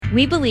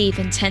We believe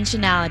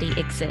intentionality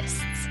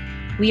exists.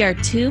 We are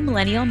two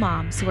millennial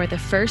moms who are the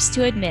first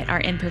to admit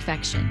our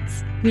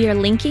imperfections. We are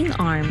linking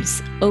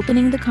arms,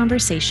 opening the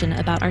conversation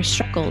about our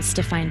struggles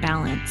to find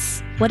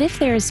balance. What if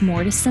there is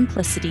more to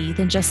simplicity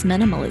than just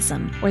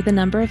minimalism or the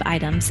number of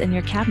items in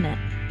your cabinet?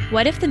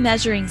 What if the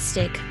measuring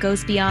stick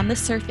goes beyond the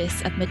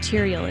surface of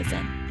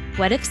materialism?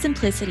 What if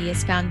simplicity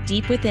is found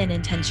deep within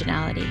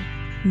intentionality?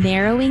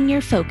 Narrowing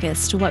your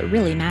focus to what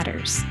really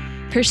matters.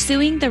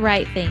 Pursuing the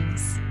right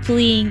things,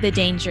 fleeing the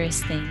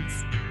dangerous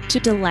things. To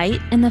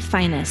delight in the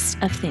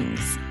finest of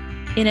things.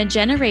 In a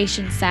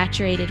generation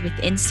saturated with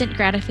instant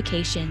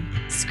gratification,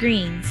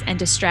 screens, and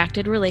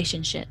distracted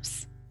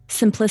relationships,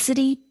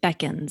 simplicity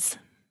beckons.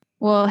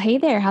 Well, hey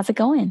there. How's it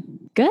going?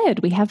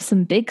 Good. We have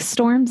some big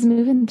storms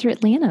moving through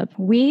Atlanta.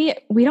 We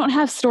don't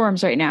have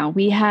storms right now.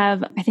 We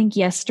have, I think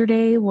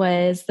yesterday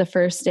was the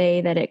first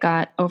day that it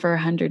got over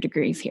 100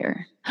 degrees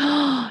here.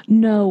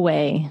 No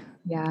way.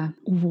 Yeah.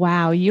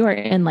 Wow. You are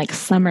in like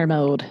summer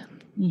mode.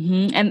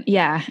 Mm-hmm.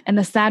 And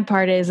the sad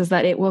part is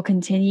that it will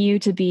continue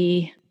to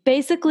be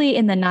basically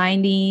in the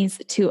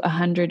 90s to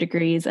 100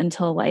 degrees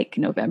until like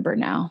November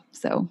now.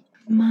 So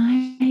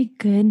my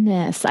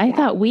goodness. I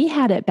thought we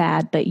had it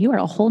bad, but you are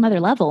a whole nother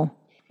level.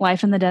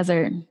 Life in the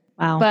desert.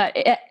 Wow. But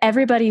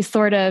everybody's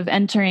sort of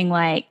entering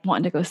like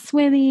wanting to go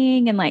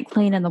swimming and like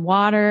playing in the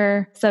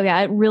water. So yeah,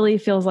 it really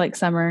feels like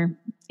summer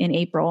in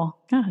April,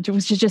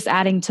 which is just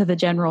adding to the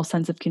general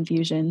sense of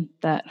confusion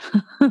that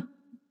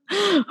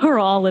we're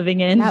all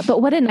living in. Yeah,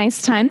 but what a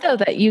nice time though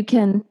that you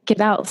can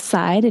get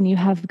outside and you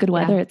have good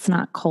weather. Yeah. It's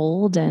not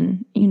cold.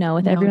 And,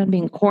 with everyone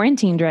being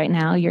quarantined right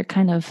now, you're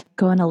kind of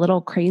going a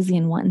little crazy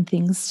and wanting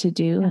things to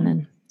do in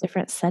a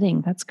different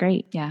setting. That's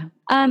great. Yeah.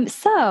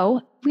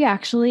 So we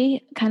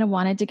actually kind of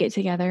wanted to get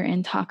together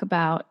and talk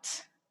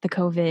about the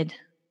COVID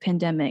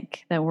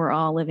pandemic that we're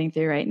all living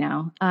through right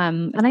now.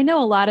 And I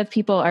know a lot of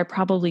people are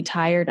probably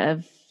tired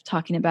of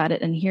talking about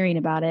it and hearing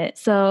about it.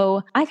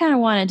 So I kind of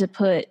wanted to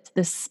put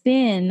the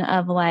spin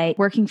of like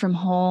working from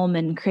home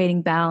and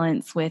creating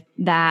balance with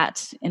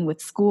that and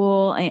with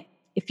school.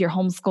 If you're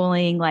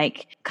homeschooling,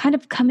 like kind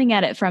of coming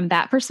at it from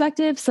that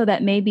perspective so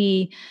that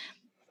maybe,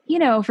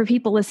 for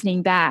people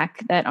listening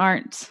back that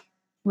aren't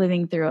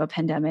living through a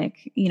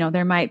pandemic,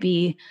 there might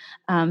be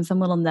some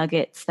little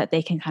nuggets that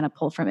they can kind of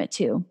pull from it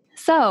too.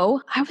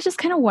 So I was just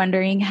kind of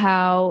wondering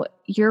how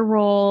your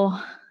role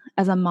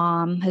as a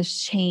mom has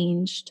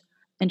changed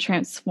and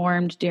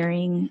transformed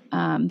during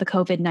the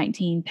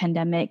COVID-19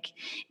 pandemic.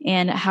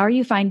 And how are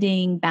you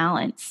finding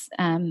balance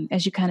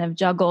as you kind of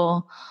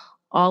juggle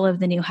all of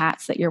the new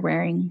hats that you're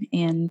wearing?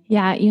 And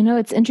yeah,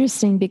 it's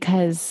interesting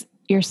because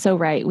you're so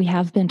right. We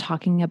have been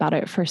talking about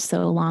it for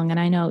so long. And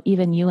I know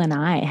even you and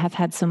I have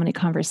had so many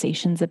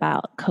conversations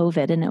about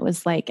COVID. And it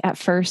was like at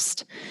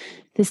first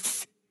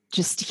this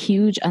just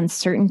huge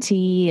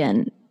uncertainty,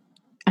 and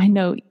I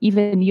know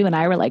even you and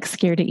I were like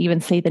scared to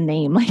even say the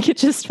name. Like it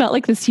just felt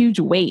like this huge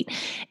weight.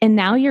 And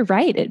now you're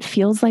right. It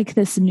feels like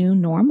this new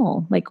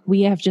normal. Like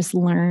we have just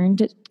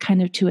learned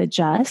kind of to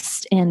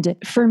adjust. And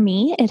for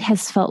me, it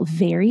has felt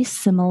very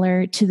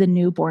similar to the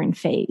newborn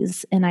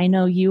phase. And I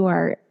know you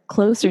are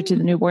closer to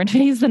the newborn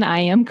phase than I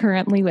am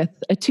currently with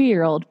a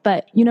 2-year-old.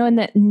 But, in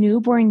the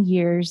newborn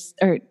years,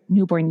 it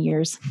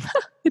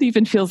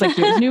even feels like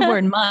years,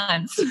 newborn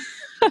months.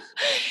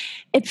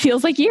 It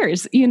feels like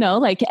years,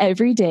 like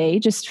every day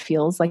just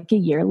feels like a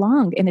year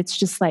long. And it's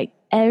just like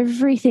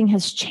everything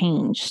has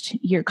changed.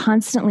 You're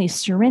constantly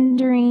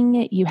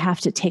surrendering. You have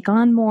to take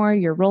on more.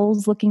 Your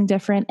role's looking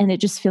different. And it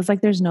just feels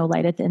like there's no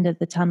light at the end of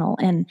the tunnel.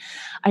 And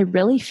I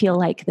really feel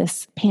like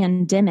this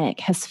pandemic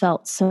has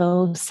felt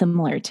so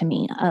similar to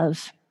me.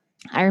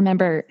 I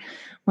remember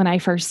when I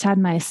first had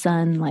my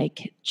son,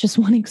 like just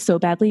wanting so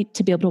badly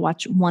to be able to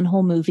watch one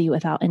whole movie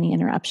without any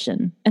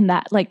interruption. And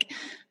that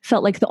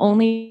felt like the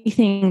only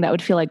thing that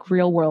would feel like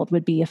real world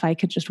would be if I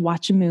could just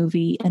watch a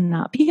movie and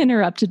not be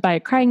interrupted by a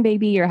crying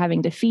baby or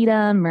having to feed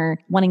him or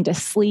wanting to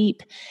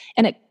sleep.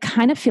 And it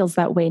kind of feels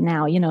that way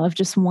now, of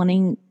just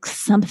wanting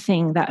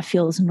something that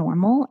feels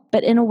normal.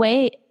 But in a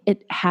way,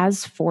 it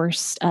has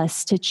forced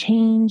us to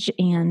change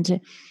and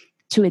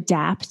to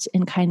adapt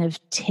and kind of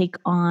take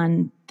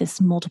on this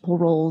multiple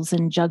roles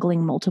and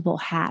juggling multiple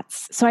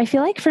hats. So I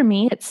feel like for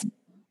me, it's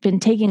been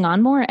taking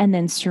on more and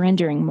then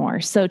surrendering more.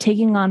 So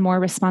taking on more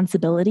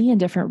responsibility in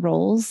different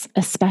roles,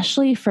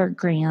 especially for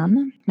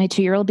Graham, my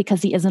 2-year-old,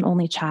 because he is an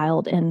only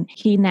child and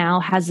he now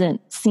hasn't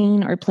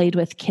seen or played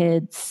with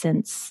kids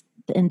since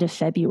the end of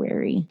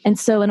February. And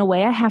so in a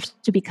way, I have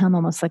to become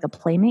almost like a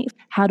playmate.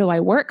 How do I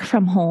work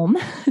from home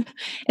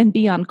and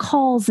be on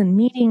calls and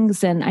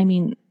meetings?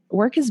 And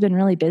work has been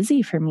really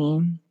busy for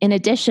me. In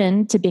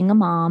addition to being a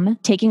mom,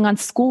 taking on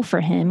school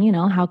for him,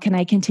 how can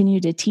I continue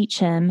to teach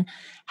him?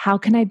 How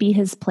can I be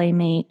his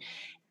playmate?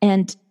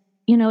 And,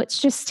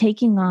 it's just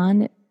taking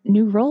on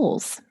new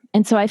roles.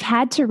 And so I've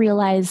had to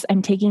realize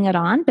I'm taking it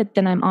on, but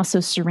then I'm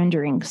also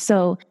surrendering.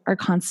 So our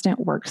constant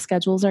work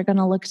schedules are going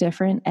to look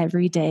different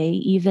every day.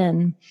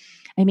 Even,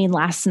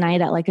 last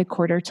night at like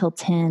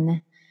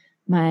 9:45,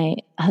 my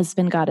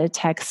husband got a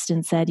text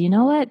and said, you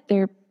know what?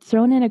 They're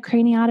thrown in a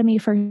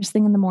craniotomy first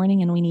thing in the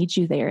morning and we need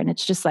you there. And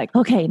it's just like,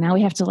 okay, now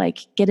we have to like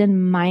get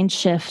in mind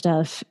shift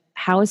of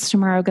how is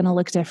tomorrow going to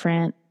look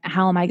different?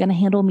 How am I going to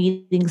handle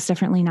meetings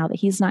differently now that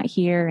he's not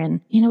here?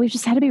 And, we've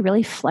just had to be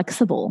really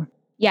flexible.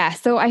 Yeah.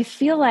 So I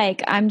feel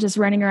like I'm just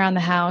running around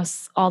the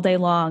house all day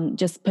long,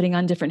 just putting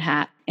on different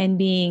hats and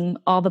being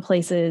all the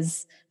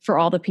places for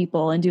all the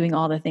people and doing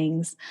all the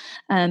things.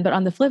 But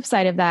on the flip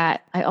side of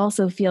that, I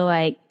also feel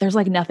like there's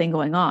like nothing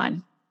going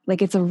on.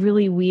 Like it's a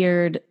really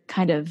weird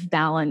kind of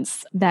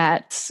balance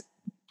that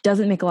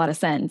doesn't make a lot of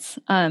sense.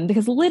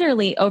 Because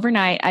literally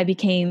overnight, I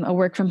became a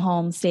work from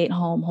home, stay at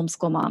home,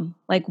 homeschool mom.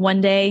 Like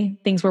one day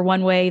things were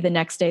one way, the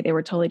next day they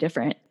were totally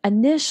different.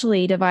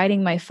 Initially,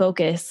 dividing my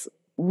focus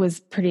was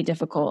pretty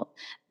difficult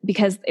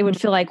because it would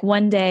feel like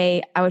one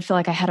day I would feel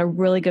like I had a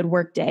really good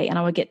work day and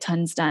I would get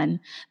tons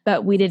done,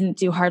 but we didn't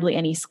do hardly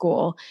any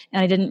school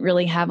and I didn't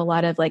really have a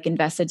lot of like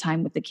invested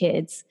time with the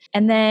kids.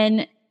 And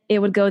then it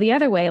would go the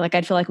other way. Like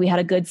I'd feel like we had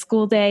a good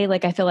school day.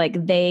 Like I feel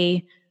like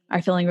they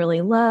are feeling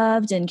really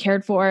loved and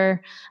cared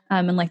for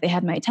and like they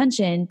had my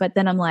attention. But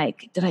then I'm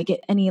like, did I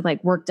get any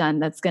like work done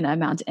that's going to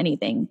amount to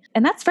anything?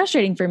 And that's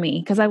frustrating for me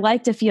because I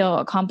like to feel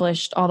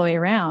accomplished all the way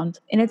around.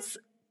 And it's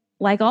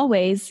like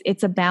always,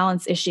 it's a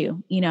balance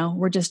issue.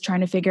 We're just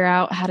trying to figure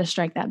out how to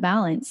strike that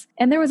balance.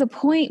 And there was a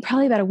point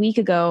probably about a week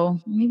ago,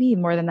 maybe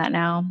more than that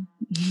now,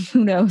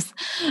 who knows,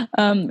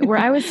 where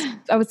I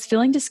was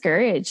feeling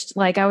discouraged.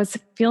 Like I was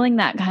feeling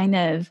that kind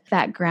of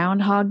that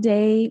Groundhog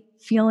Day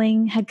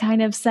feeling had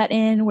kind of set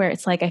in where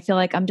it's like, I feel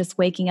like I'm just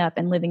waking up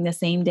and living the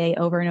same day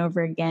over and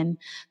over again,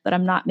 but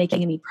I'm not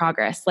making any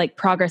progress. Like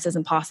progress is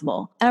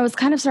impossible. And I was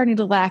kind of starting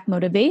to lack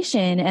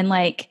motivation and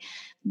like,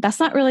 that's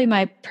not really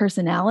my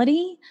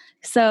personality.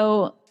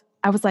 So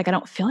I was like, I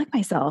don't feel like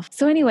myself.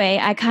 So anyway,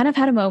 I kind of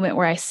had a moment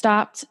where I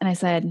stopped and I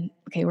said,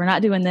 okay, we're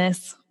not doing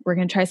this. We're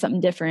going to try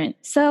something different.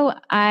 So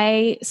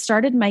I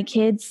started my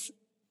kids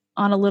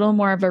on a little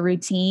more of a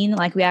routine.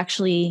 Like we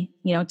actually,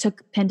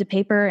 took pen to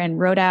paper and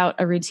wrote out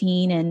a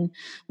routine and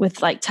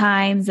with like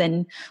times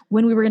and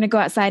when we were going to go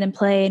outside and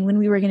play and when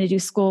we were going to do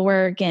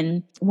schoolwork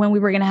and when we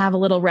were going to have a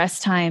little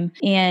rest time.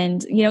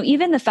 And,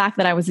 even the fact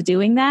that I was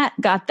doing that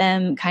got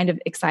them kind of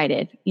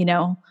excited,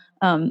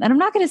 and I'm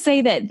not going to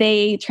say that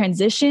they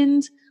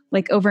transitioned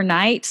like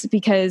overnight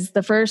because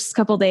the first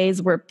couple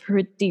days were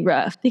pretty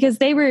rough because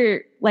they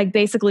were like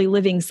basically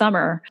living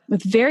summer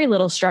with very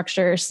little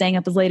structure, staying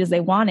up as late as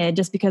they wanted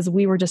just because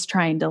we were just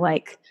trying to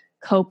like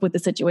cope with the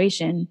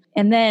situation.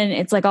 And then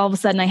it's like all of a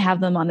sudden I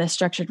have them on this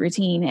structured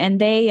routine and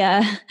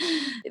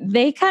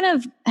they kind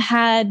of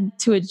had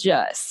to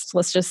adjust,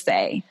 let's just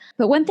say.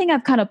 But one thing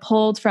I've kind of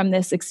pulled from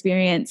this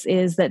experience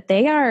is that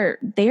they're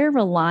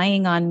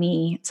relying on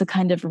me to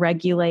kind of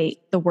regulate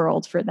the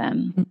world for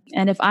them.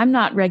 And if I'm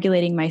not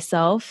regulating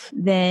myself,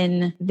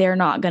 then they're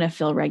not going to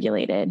feel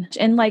regulated.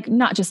 And like,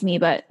 not just me,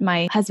 but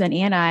my husband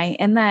and I,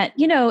 and that,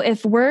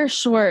 if we're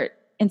short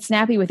and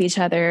snappy with each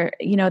other,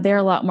 they're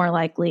a lot more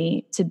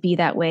likely to be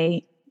that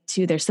way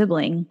to their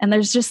sibling. And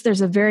there's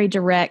a very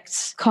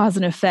direct cause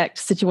and effect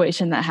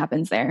situation that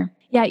happens there.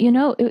 Yeah,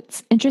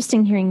 it's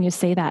interesting hearing you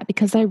say that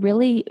because I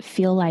really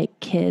feel like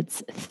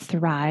kids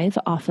thrive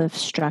off of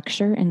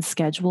structure and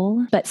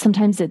schedule, but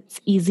sometimes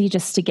it's easy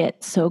just to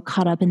get so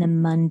caught up in the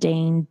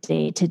mundane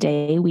day to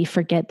day, we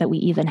forget that we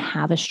even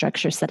have a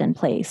structure set in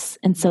place.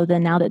 And so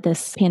then now that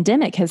this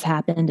pandemic has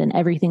happened and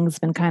everything's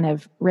been kind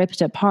of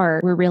ripped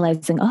apart, we're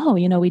realizing,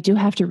 we do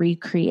have to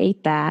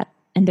recreate that.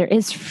 And there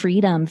is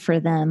freedom for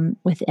them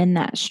within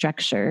that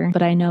structure.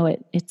 But I know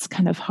it's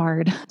kind of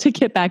hard to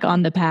get back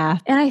on the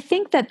path. And I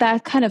think that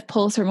kind of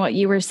pulls from what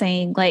you were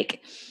saying.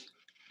 Like,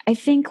 I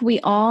think we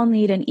all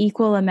need an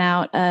equal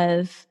amount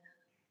of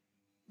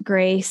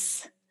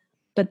grace,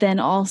 but then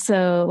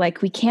also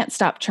like we can't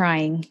stop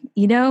trying,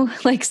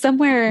 like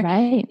somewhere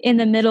right in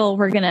the middle,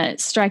 we're going to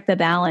strike the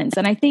balance.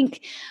 And I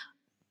think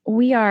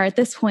we are at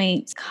this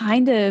point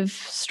kind of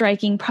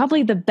striking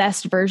probably the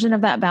best version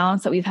of that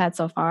balance that we've had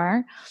so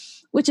far.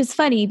 Which is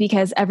funny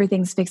because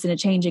everything's fixing to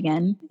change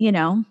again,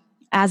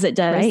 as it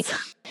does. Right.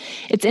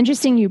 It's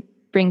interesting you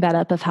bring that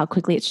up of how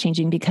quickly it's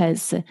changing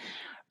because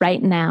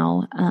right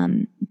now,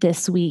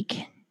 this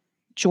week,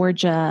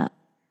 Georgia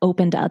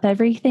opened up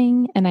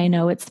everything. And I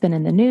know it's been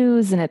in the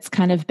news and it's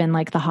kind of been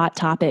like the hot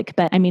topic.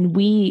 But I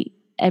mean,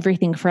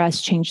 everything for us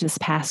changed this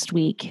past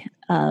week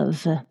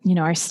of,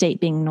 our state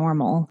being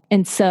normal.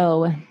 And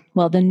so,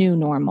 the new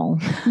normal.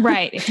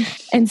 Right.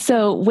 And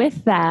so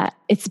with that,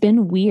 it's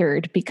been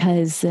weird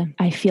because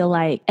I feel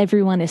like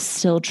everyone is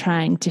still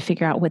trying to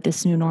figure out what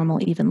this new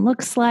normal even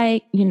looks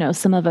like.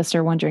 Some of us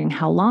are wondering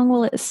how long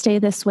will it stay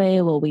this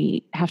way? Will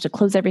we have to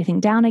close everything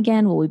down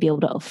again? Will we be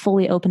able to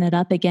fully open it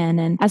up again?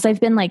 And as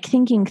I've been like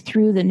thinking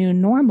through the new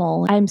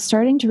normal, I'm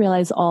starting to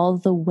realize all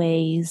the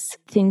ways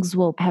things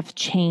will have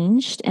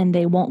changed and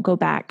they won't go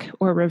back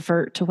or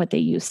revert to what they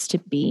used to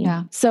be.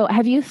 Yeah. So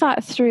have you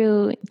thought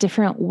through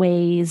different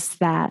ways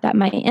that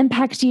might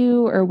impact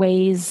you or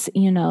ways,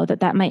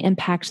 that might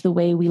impact the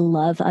way we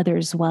love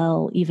others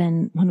well,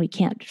 even when we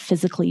can't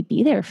physically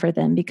be there for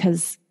them?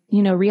 Because,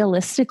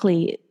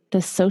 realistically,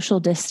 the social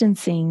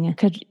distancing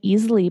could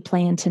easily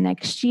play into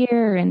next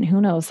year and who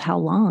knows how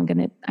long.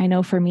 And I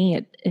know for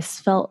me, it's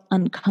felt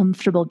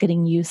uncomfortable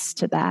getting used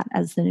to that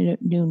as the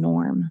new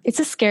norm. It's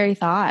a scary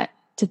thought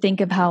to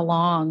think of how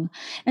long,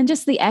 and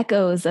just the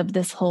echoes of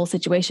this whole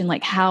situation,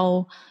 like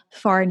how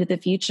far into the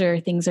future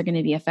things are going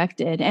to be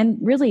affected and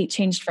really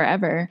changed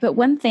forever. But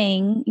one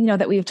thing,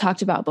 that we've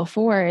talked about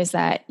before is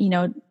that,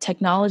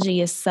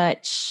 technology is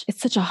it's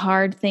such a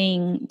hard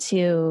thing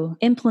to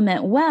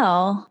implement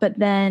well, but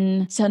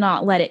then to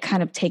not let it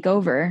kind of take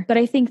over. But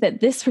I think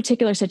that this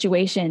particular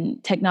situation,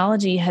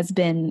 technology has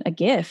been a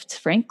gift,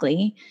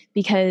 frankly,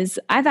 because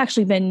I've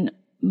actually been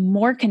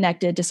more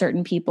connected to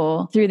certain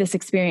people through this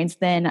experience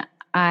than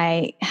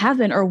I have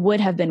been or would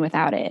have been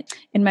without it.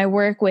 In my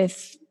work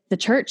with the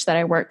church that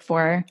I work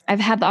for, I've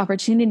had the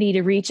opportunity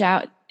to reach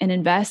out and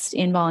invest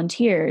in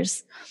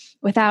volunteers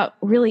without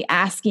really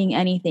asking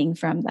anything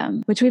from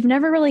them, which we've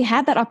never really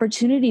had that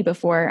opportunity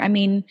before. I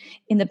mean,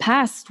 in the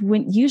past,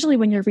 usually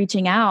when you're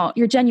reaching out,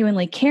 you're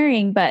genuinely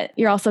caring, but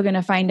you're also going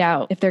to find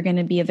out if they're going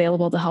to be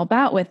available to help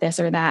out with this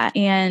or that.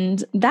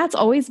 And that's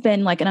always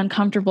been like an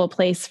uncomfortable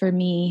place for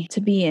me to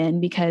be in,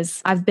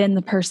 because I've been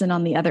the person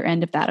on the other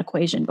end of that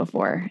equation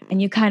before.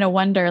 And you kind of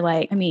wonder,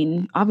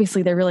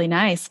 obviously they're really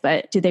nice,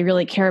 but do they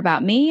really care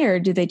about me, or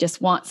do they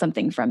just want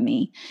something from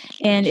me?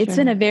 And It's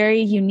been a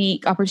very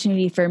unique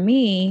opportunity for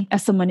me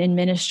as someone in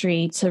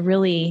ministry to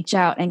really reach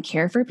out and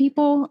care for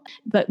people,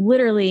 but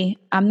literally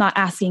I'm not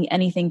asking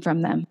anything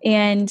from them.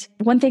 And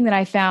one thing that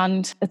I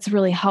found that's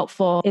really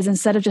helpful is,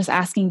 instead of just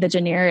asking the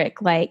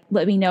generic, like,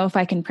 let me know if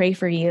I can pray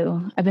for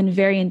you, I've been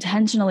very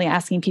intentionally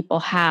asking people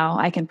how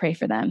I can pray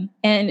for them.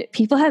 And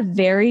people have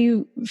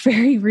very,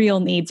 very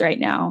real needs right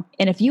now.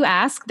 And if you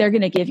ask, they're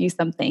going to give you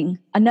something.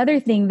 Another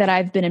thing that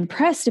I've been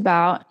impressed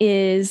about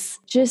is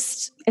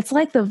just, it's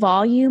like the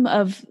volume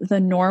of the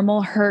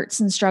normal hurts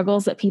and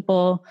struggles that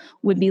people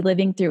would be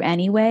living through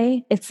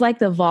anyway. It's like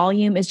the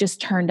volume is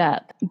just turned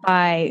up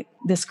by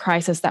this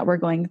crisis that we're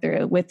going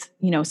through with,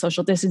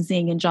 social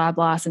distancing and job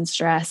loss and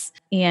stress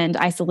and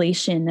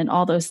isolation and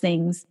all those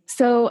things.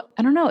 So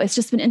I don't know, it's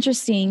just been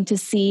interesting to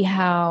see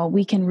how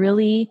we can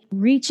really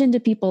reach into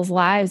people's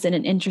lives in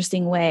an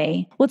interesting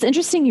way. Well, it's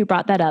interesting you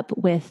brought that up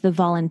with the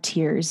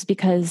volunteers,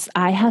 because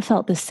I have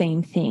felt the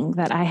same thing,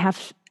 that I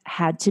have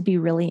had to be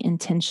really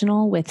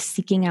intentional with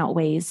seeking out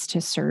ways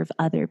to serve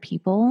other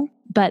people.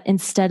 But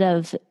instead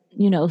of,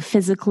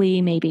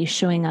 physically maybe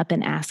showing up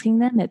and asking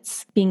them,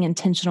 it's being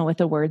intentional with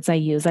the words I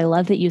use. I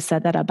love that you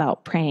said that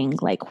about praying,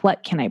 like,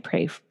 what can I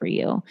pray for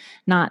you?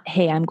 Not,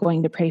 hey, I'm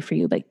going to pray for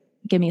you, but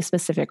give me a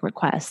specific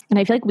request. And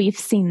I feel like we've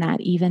seen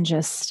that even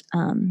just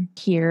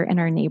here in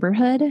our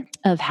neighborhood,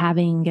 of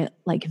having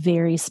like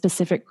very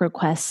specific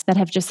requests that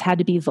have just had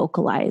to be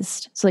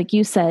vocalized. So like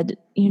you said,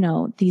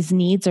 these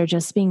needs are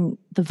just the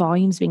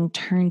volume's being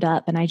turned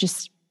up. And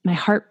my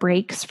heart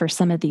breaks for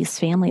some of these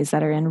families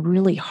that are in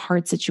really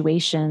hard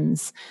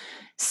situations,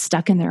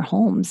 stuck in their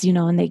homes,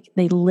 and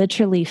they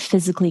literally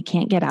physically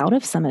can't get out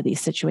of some of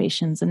these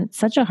situations. And it's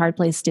such a hard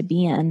place to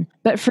be in.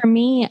 But for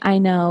me, I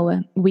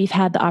know we've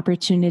had the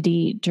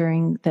opportunity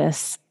during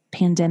this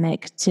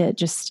pandemic to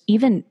just,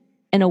 even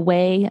in a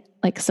way,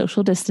 like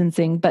social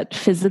distancing, but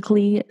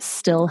physically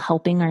still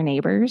helping our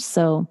neighbors.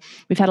 So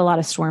we've had a lot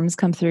of storms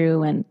come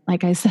through. And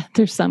like I said,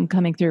 there's some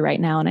coming through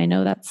right now. And I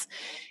know that's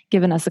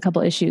given us a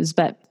couple issues,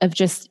 but of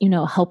just,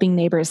 helping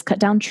neighbors cut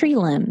down tree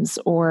limbs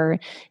or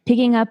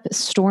picking up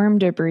storm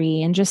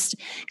debris, and just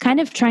kind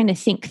of trying to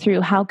think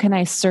through, how can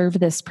I serve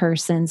this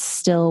person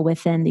still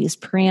within these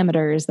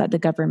parameters that the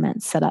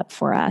government set up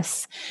for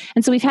us?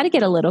 And so we've had to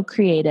get a little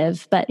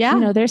creative, but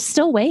there's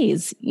still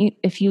ways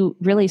if you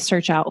really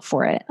search out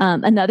for it.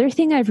 Another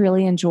thing I've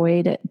really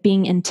enjoyed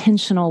being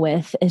intentional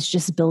with is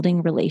just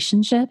building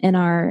relationship in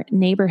our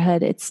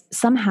neighborhood. It's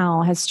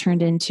somehow has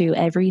turned into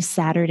every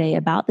Saturday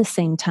about the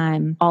same time,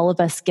 all of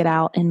us get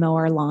out and mow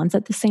our lawns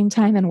at the same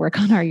time and work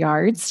on our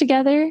yards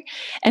together.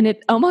 And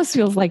it almost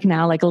feels like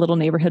now like a little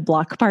neighborhood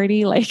block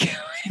party. Like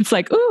it's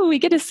like, ooh, we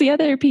get to see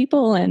other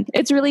people. And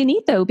it's really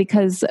neat though,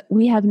 because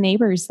we have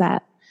neighbors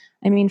that,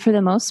 for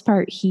the most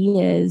part,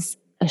 he is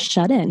a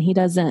shut-in. He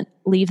doesn't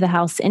leave the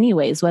house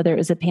anyways, whether it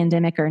was a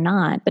pandemic or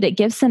not. But it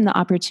gives him the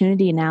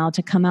opportunity now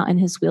to come out in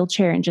his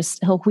wheelchair and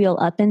he'll wheel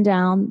up and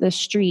down the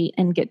street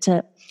and get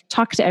to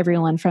talk to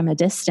everyone from a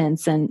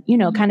distance and,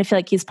 kind of feel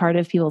like he's part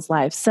of people's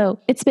lives. So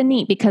it's been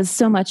neat, because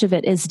so much of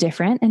it is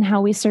different in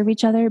how we serve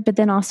each other, but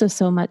then also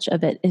so much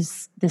of it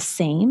is the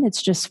same.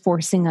 It's just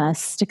forcing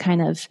us to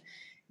kind of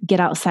get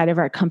outside of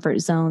our comfort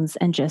zones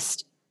and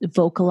just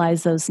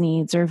vocalize those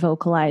needs or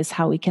vocalize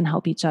how we can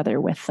help each other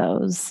with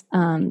those.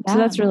 So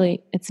that's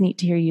really, it's neat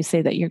to hear you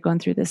say that you're going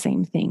through the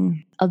same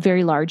thing. A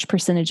very large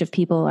percentage of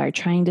people are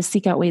trying to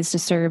seek out ways to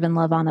serve and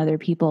love on other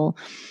people.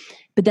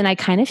 But then I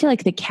kind of feel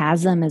like the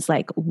chasm is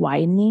like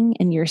widening,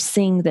 and you're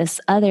seeing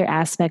this other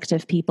aspect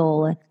of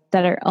people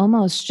that are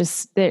almost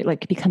just, they're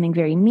like becoming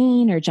very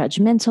mean or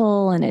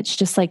judgmental. And it's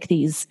just like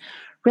these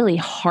really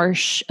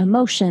harsh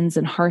emotions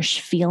and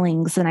harsh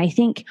feelings. And I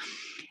think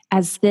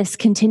as this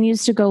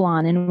continues to go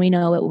on, and we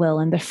know it will,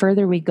 and the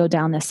further we go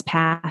down this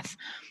path,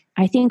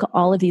 I think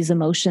all of these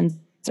emotions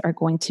are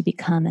going to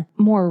become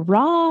more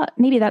raw.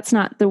 Maybe that's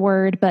not the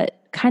word, but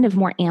kind of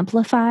more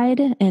amplified,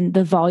 and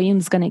the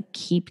volume's going to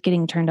keep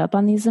getting turned up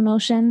on these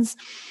emotions.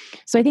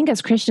 So I think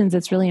as Christians,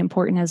 it's really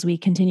important as we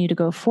continue to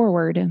go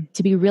forward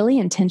to be really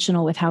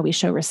intentional with how we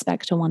show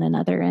respect to one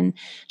another. And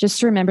just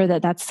to remember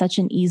that that's such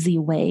an easy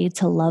way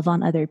to love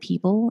on other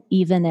people,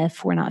 even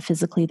if we're not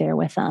physically there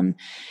with them.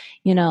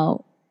 You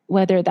know,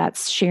 whether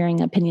that's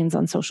sharing opinions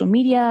on social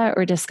media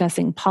or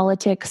discussing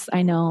politics.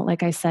 I know,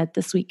 like I said,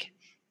 this week,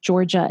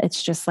 Georgia,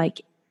 it's just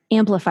like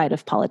amplified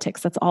of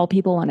politics. That's all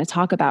people want to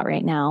talk about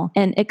right now.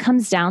 And it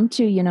comes down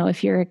to, you know,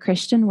 if you're a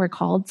Christian, we're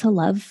called to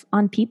love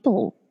on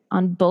people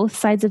on both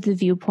sides of the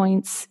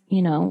viewpoints,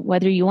 you know,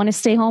 whether you want to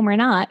stay home or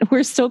not,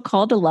 we're still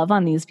called to love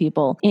on these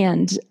people.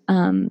 And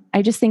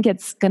I just think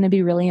it's going to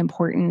be really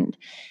important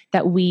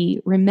that we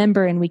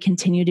remember and we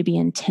continue to be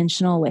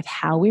intentional with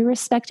how we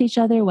respect each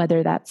other,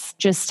 whether that's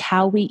just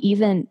how we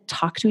even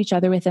talk to each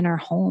other within our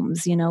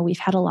homes. You know, we've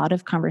had a lot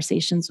of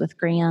conversations with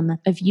Graham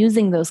of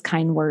using those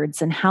kind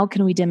words and how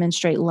can we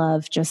demonstrate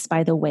love just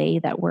by the way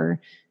that we're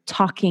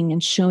talking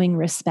and showing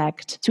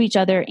respect to each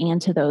other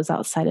and to those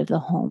outside of the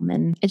home.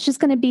 And it's just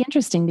going to be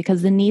interesting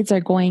because the needs are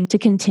going to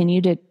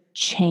continue to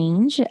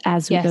change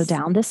as we go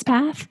down this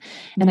path.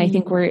 And I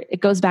think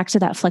it goes back to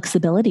that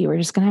flexibility. We're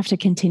just going to have to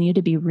continue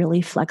to be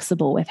really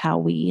flexible with how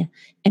we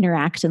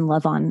interact and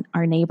love on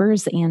our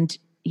neighbors and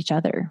each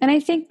other. And I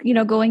think, you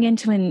know, going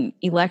into an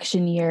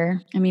election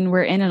year, I mean,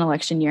 we're in an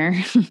election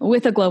year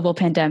with a global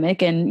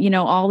pandemic and, you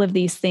know, all of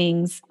these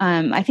things.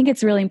 I think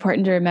it's really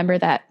important to remember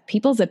that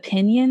people's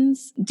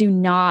opinions do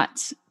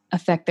not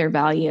affect their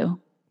value.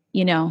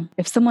 You know,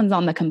 if someone's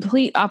on the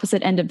complete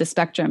opposite end of the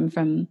spectrum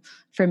from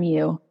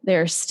you,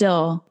 they're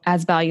still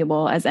as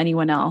valuable as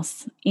anyone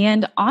else.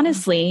 And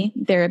honestly,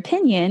 their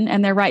opinion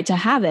and their right to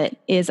have it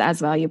is as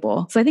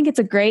valuable. So I think it's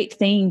a great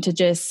thing to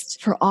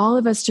just, for all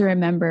of us to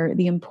remember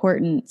the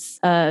importance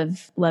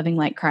of loving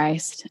like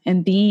Christ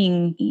and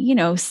being, you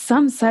know,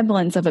 some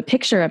semblance of a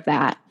picture of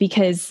that.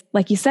 Because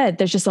like you said,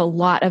 there's just a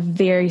lot of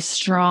very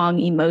strong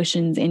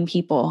emotions in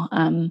people.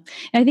 And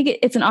I think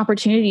it's an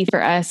opportunity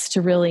for us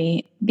to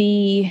really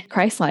be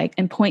Christ-like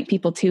and point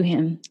people to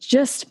him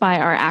just by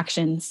our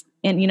actions.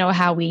 And, you know,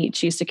 how we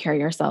choose to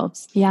carry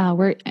ourselves. Yeah,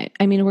 we're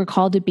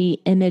called to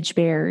be image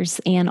bearers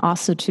and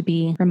also to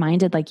be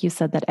reminded, like you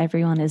said, that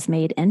everyone is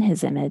made in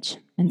his image.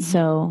 And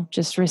so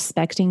just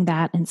respecting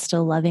that and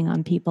still loving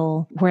on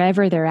people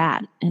wherever they're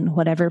at and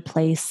whatever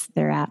place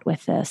they're at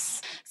with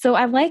this. So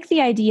I like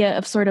the idea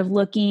of sort of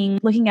looking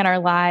at our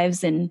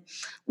lives and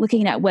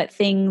looking at what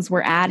things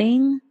we're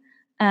adding.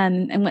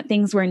 And what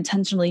things we're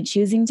intentionally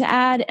choosing to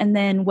add, and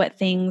then what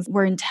things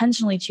we're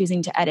intentionally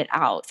choosing to edit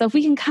out. So if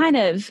we can kind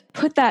of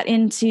put that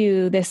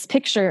into this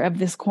picture of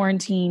this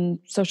quarantine,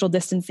 social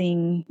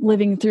distancing,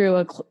 living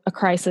through a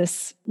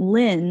crisis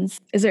lens,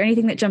 is there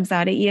anything that jumps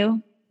out at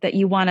you that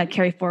you want to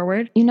carry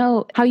forward? You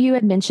know, how you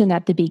had mentioned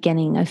at the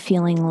beginning of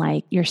feeling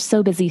like you're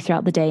so busy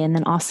throughout the day, and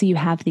then also you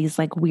have these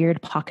like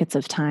weird pockets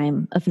of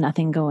time of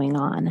nothing going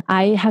on.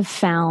 I have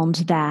found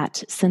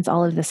that since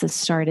all of this has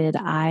started,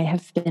 I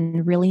have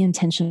been really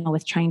intentional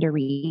with trying to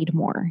read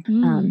more.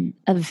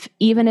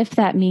 Even if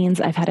that means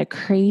I've had a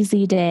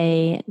crazy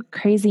day,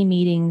 crazy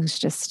meetings,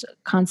 just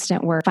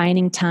constant work,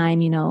 finding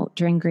time, you know,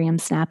 during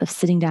Graham's snap of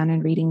sitting down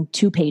and reading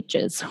 2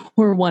 pages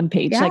or 1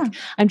 page. Yeah. Like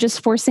I'm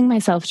just forcing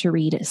myself to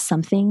read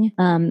something.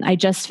 I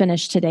just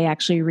finished today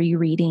actually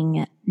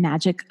rereading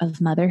Magic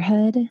of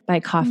Motherhood by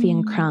Coffee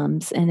and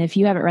Crumbs. And if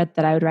you haven't read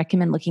that, I would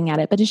recommend looking at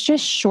it. But it's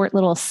just short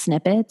little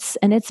snippets.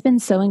 And it's been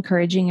so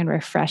encouraging and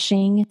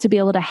refreshing to be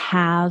able to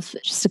have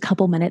just a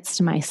couple minutes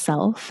to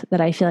myself that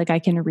I feel like I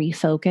can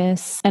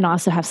refocus and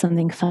also have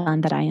something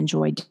fun that I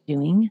enjoy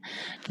doing.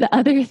 The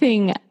other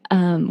thing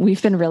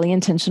we've been really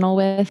intentional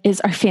with is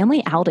our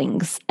family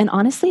outings. And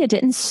honestly, it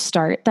didn't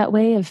start that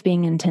way of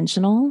being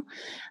intentional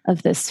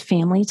of this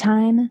family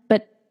time,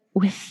 but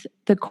with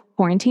the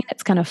quarantine,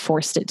 it's kind of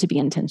forced it to be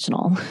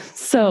intentional.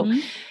 So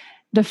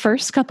the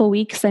first couple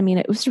weeks, I mean,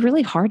 it was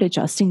really hard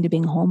adjusting to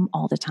being home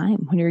all the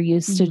time when you're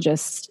used to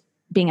just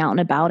being out and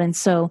about. And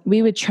so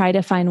we would try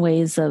to find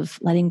ways of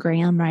letting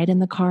Graham ride in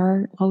the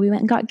car while we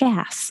went and got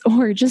gas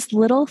or just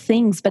little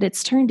things. But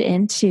it's turned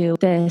into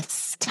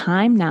this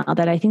time now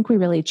that I think we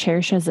really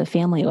cherish as a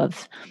family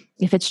of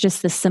if it's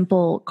just the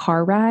simple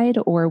car ride,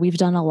 or we've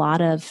done a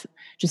lot of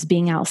just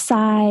being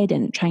outside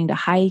and trying to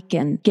hike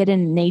and get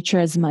in nature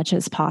as much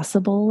as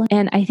possible.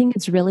 And I think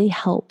it's really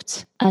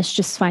helped us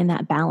just find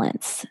that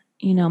balance.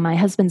 You know, my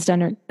husband's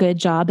done a good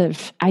job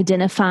of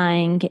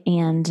identifying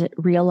and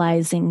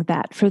realizing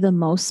that for the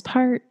most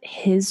part,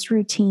 his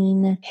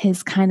routine,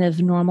 his kind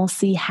of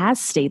normalcy has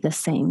stayed the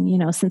same. You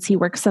know, since he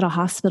works at a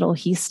hospital,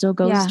 he still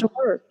goes to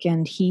work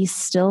and he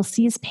still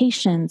sees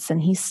patients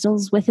and he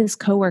still's with his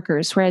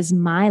coworkers, whereas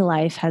my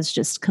life has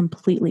just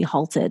completely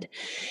halted.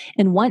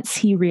 And once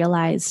he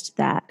realized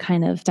that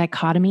kind of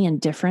dichotomy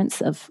and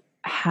difference of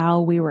how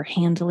we were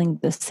handling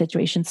this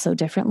situation so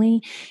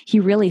differently,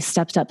 he really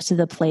stepped up to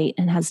the plate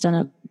and has done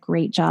a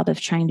great job of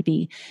trying to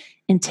be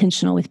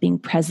intentional with being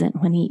present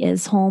when he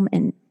is home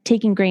and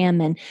taking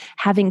Graham and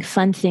having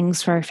fun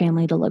things for our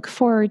family to look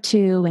forward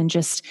to, and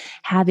just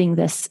having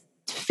this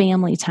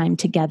family time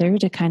together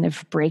to kind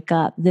of break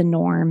up the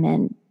norm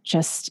and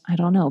just, I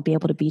don't know, be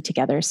able to be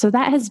together. So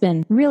that has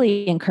been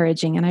really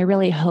encouraging. And I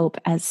really hope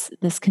as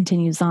this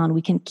continues on,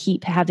 we can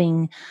keep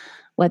having,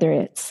 whether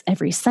it's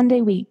every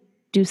Sunday we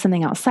do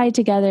something outside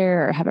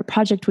together or have a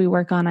project we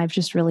work on. I've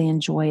just really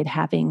enjoyed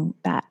having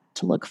that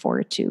to look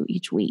forward to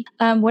each week.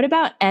 What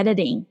about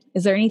editing?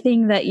 Is there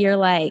anything that you're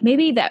like,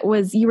 maybe that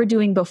was you were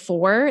doing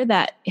before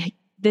that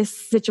this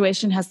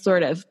situation has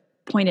sort of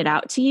pointed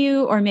out to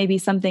you, or maybe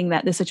something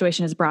that the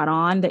situation has brought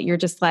on that you're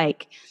just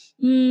like,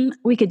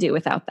 we could do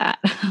without that?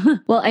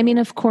 Well, I mean,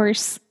 of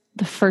course,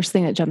 the first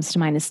thing that jumps to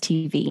mind is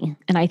TV.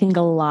 And I think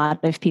a lot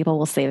of people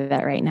will say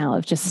that right now,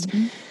 of just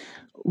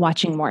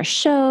watching more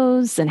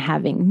shows and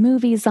having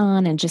movies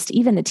on, and just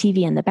even the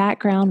TV in the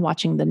background,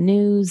 watching the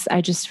news.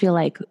 I just feel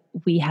like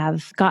we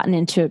have gotten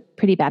into a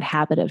pretty bad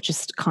habit of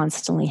just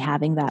constantly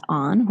having that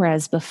on.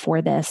 Whereas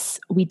before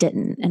this, we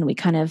didn't. And we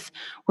kind of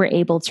were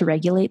able to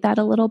regulate that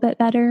a little bit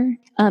better.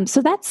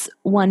 So that's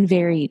one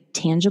very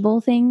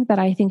tangible thing that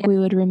I think we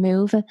would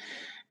remove.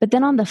 But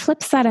then on the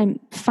flip side, I'm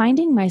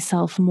finding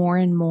myself more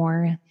and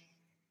more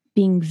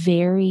being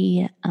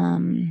very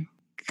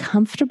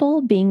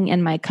comfortable being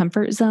in my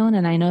comfort zone.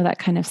 And I know that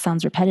kind of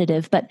sounds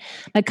repetitive, but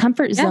my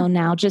comfort zone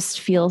now just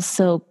feels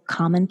so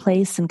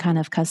commonplace and kind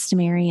of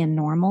customary and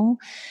normal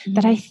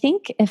that I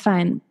think if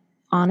I'm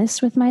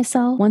honest with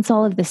myself, once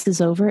all of this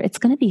is over, it's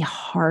going to be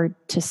hard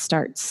to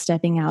start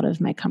stepping out of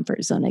my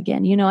comfort zone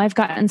again. You know, I've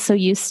gotten so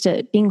used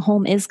to being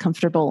home is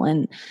comfortable,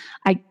 and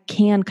I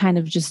can kind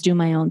of just do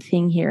my own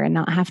thing here and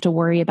not have to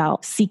worry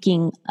about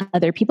seeking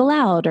other people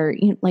out, or,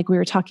 you know, like we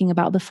were talking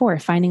about before,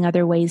 finding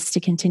other ways to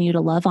continue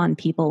to love on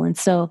people. And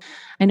so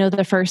I know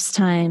the first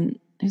time,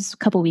 it was a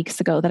couple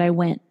weeks ago, that I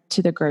went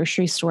to the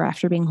grocery store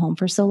after being home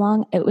for so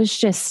long. It was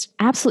just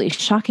absolutely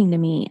shocking to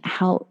me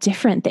how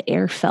different the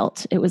air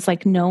felt. It was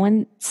like no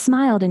one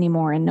smiled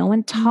anymore and no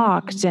one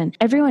talked, and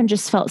everyone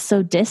just felt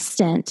so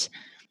distant.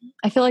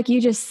 I feel like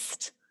you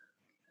just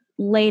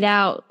laid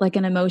out like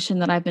an emotion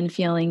that I've been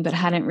feeling, but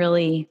hadn't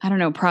really, I don't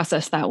know,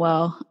 processed that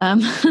well.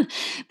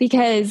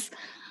 Because,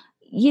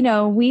 you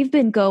know, we've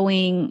been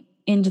going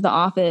into the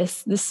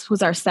office. This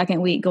was our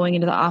second week going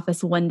into the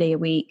office 1 day a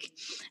week.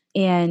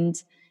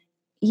 And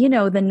you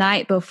know, the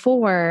night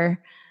before,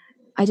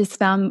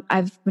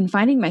 I've been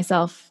finding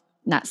myself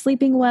not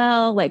sleeping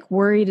well, like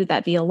worried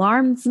that the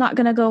alarm's not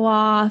going to go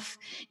off,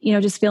 you know,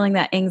 just feeling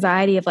that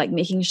anxiety of like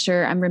making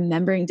sure I'm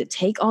remembering to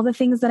take all the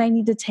things that I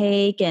need to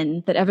take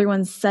and that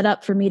everyone's set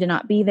up for me to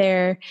not be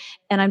there.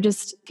 And I'm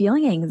just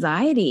feeling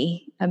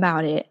anxiety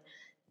about it.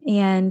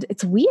 And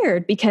it's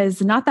weird because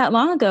not that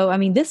long ago, I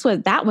mean,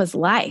 that was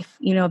life,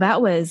 you know,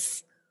 that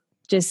was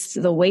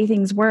just the way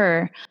things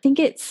were. I think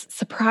it's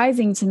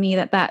surprising to me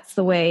that that's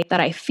the way that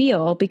I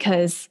feel,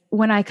 because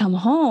when I come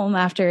home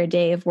after a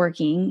day of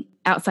working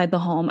outside the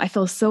home, I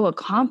feel so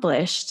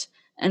accomplished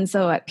and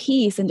so at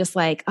peace, and just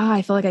like,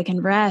 I feel like I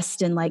can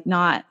rest and like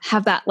not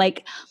have that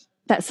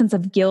that sense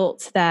of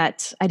guilt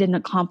that I didn't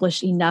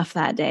accomplish enough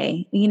that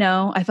day. You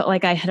know, I felt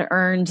like I had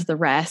earned the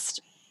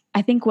rest.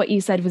 I think what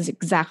you said was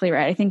exactly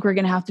right. I think we're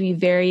going to have to be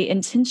very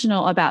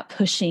intentional about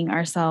pushing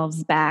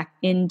ourselves back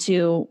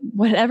into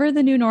whatever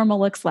the new normal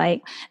looks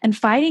like and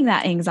fighting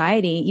that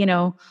anxiety. You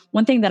know,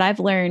 one thing that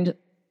I've learned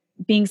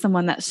being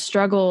someone that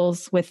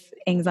struggles with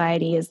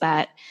anxiety is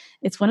that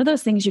it's one of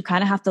those things you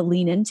kind of have to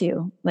lean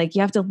into. Like you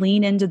have to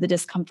lean into the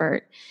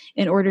discomfort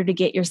in order to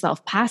get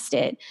yourself past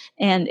it.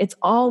 And it's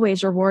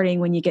always rewarding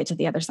when you get to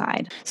the other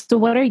side. So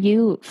what are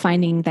you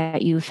finding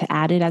that you've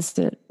added as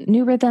the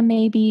new rhythm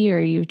maybe, or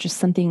you just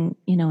something,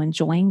 you know,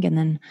 enjoying? And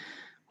then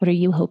what are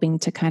you hoping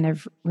to kind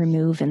of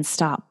remove and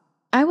stop?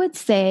 I would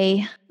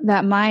say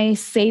that my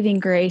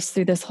saving grace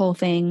through this whole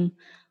thing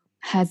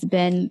has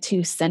been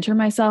to center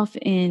myself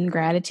in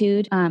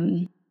gratitude.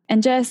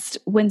 And just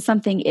when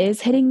something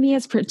is hitting me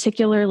as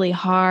particularly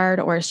hard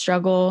or a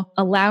struggle,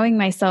 allowing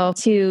myself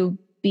to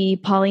be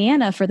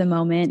Pollyanna for the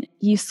moment,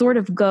 you sort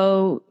of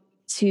go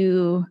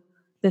to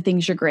the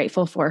things you're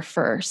grateful for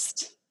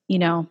first, you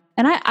know?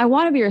 And I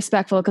want to be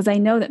respectful because I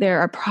know that there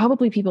are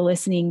probably people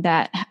listening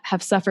that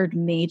have suffered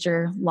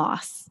major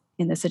loss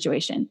in this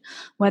situation,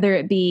 whether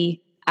it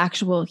be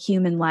actual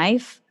human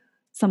life,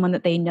 someone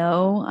that they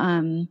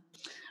know,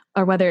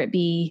 or whether it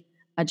be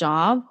a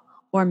job,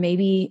 or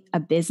maybe a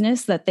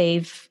business that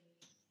they've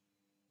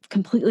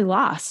completely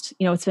lost.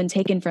 You know, it's been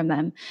taken from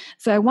them.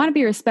 So I want to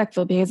be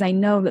respectful because I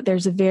know that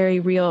there's a very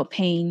real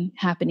pain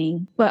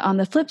happening. But on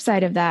the flip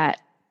side of that,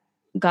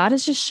 God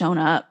has just shown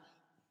up.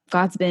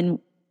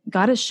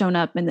 God has shown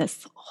up in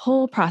this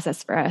whole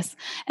process for us.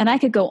 And I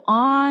could go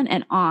on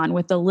and on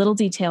with the little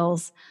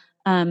details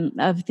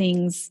of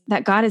things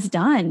that God has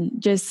done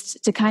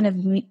just to kind of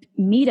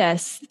meet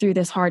us through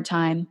this hard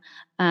time,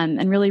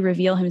 and really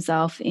reveal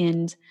himself.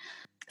 And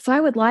so I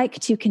would like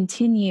to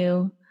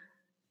continue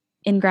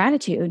in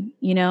gratitude,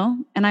 you know,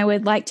 and I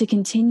would like to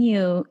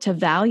continue to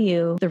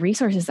value the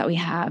resources that we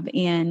have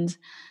and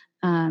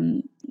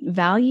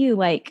value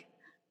like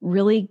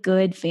really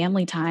good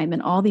family time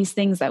and all these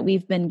things that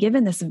we've been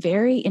given this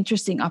very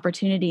interesting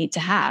opportunity to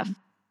have.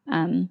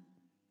 And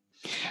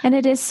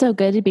it is so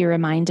good to be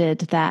reminded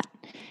that,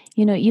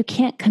 you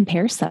can't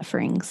compare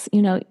sufferings.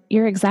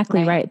 You're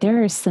exactly right.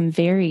 There are some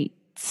very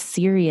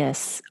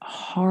serious,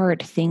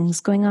 hard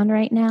things going on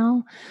right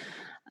now.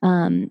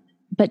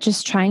 But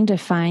just trying to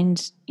find,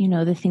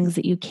 the things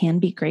that you can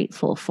be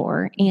grateful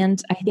for.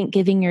 And I think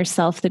giving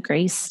yourself the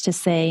grace to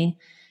say,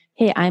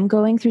 hey, I'm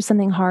going through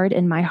something hard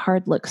and my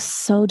heart looks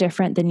so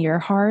different than your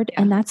heart.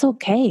 Yeah. And that's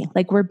okay.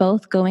 Like, we're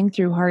both going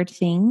through hard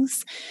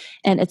things,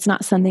 and it's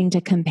not something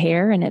to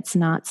compare, and it's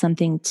not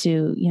something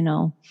to,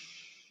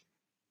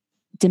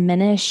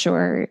 diminish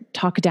or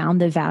talk down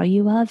the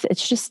value of.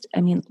 It's just,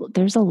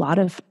 there's a lot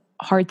of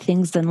hard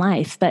things in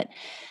life, but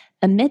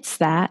amidst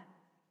that,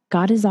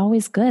 God is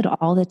always good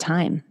all the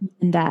time,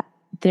 and that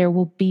there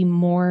will be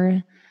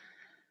more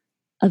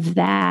of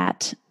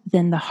that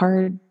than the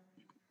hard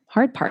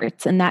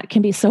parts. And that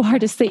can be so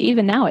hard to say.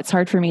 Even now, it's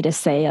hard for me to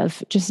say,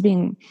 of just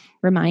being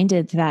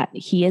reminded that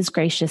He is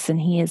gracious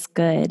and He is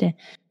good.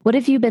 What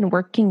have you been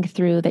working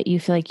through that you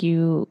feel like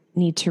you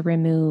need to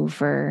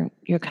remove, or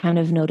you're kind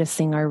of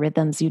noticing are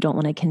rhythms you don't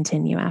want to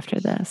continue after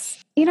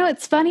this?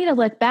 It's funny to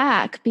look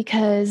back,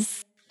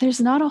 because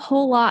there's not a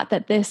whole lot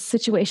that this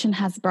situation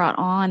has brought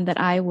on that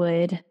I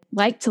would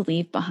like to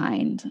leave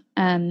behind.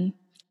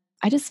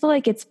 I just feel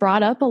like it's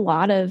brought up a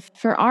lot of,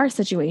 for our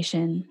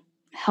situation,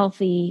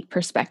 healthy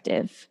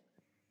perspective.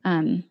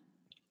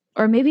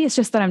 Or maybe it's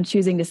just that I'm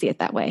choosing to see it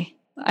that way.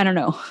 I don't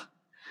know.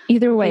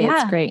 Either way,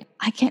 it's great.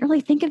 I can't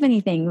really think of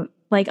anything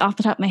like off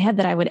the top of my head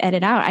that I would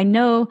edit out. I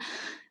know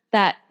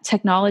that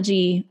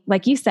technology,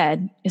 like you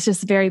said, is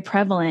just very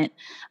prevalent.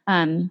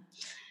 So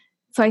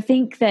I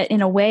think that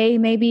in a way,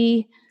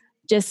 maybe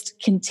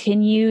just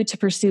continue to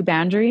pursue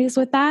boundaries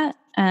with that.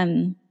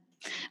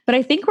 But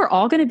I think we're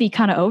all going to be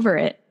kind of over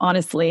it,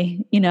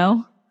 honestly,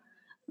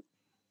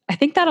 I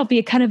think that'll be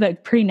a kind of a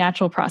pretty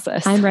natural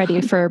process. I'm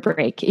ready for a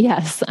break.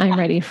 Yes, I'm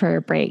ready for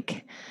a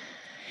break.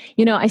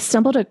 I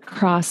stumbled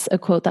across a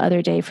quote the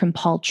other day from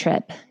Paul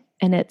Tripp,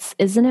 and it's,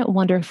 "Isn't it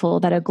wonderful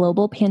that a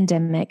global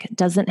pandemic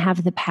doesn't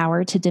have the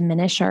power to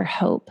diminish our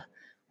hope,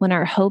 when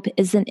our hope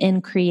isn't in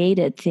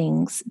created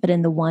things, but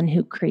in the one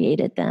who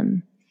created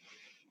them?"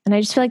 And I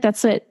just feel like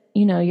that's what,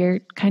 you're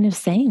kind of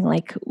saying.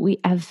 Like, we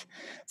have,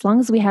 as long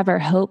as we have our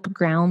hope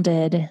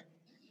grounded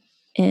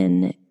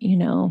in,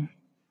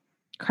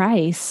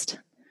 Christ,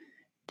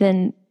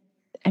 then,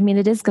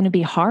 it is going to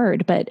be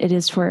hard, but it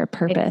is for a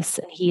purpose,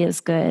 and He is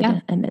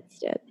good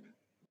amidst it.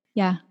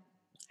 Yeah.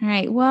 All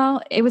right.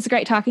 Well, it was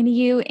great talking to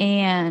you,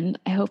 and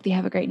I hope you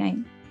have a great night.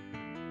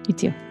 You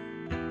too.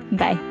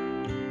 Bye.